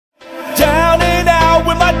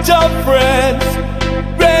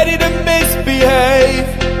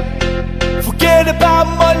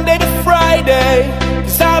Friday,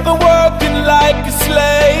 'cause I've been working like a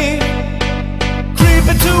slave,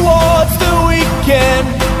 creeping towards the weekend,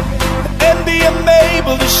 envy I'm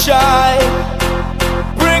able to shine,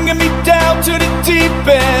 bringing me down to the deep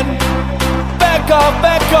end. Back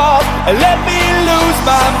off, and let me lose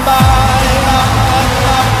my mind.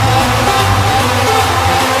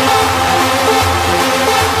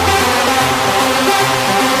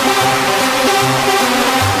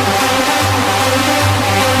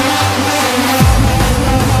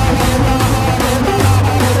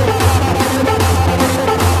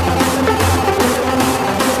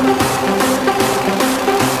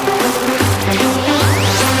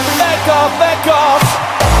 Back off.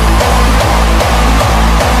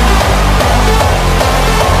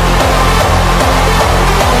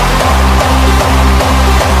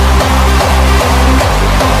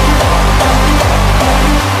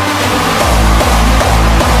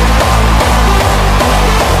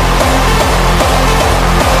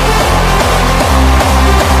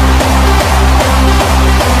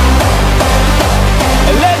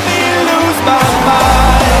 Let me lose my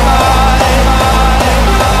mind.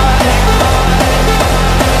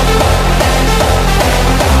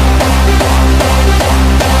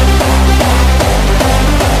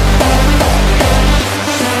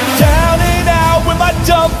 Down and out with my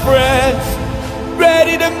dumb friends,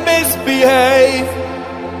 ready to misbehave.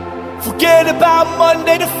 Forget about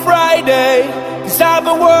Monday to Friday, 'cause I've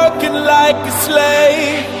been working like a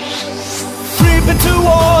slave, creeping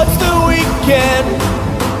towards the weekend,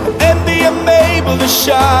 envy I'm able to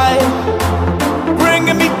shine,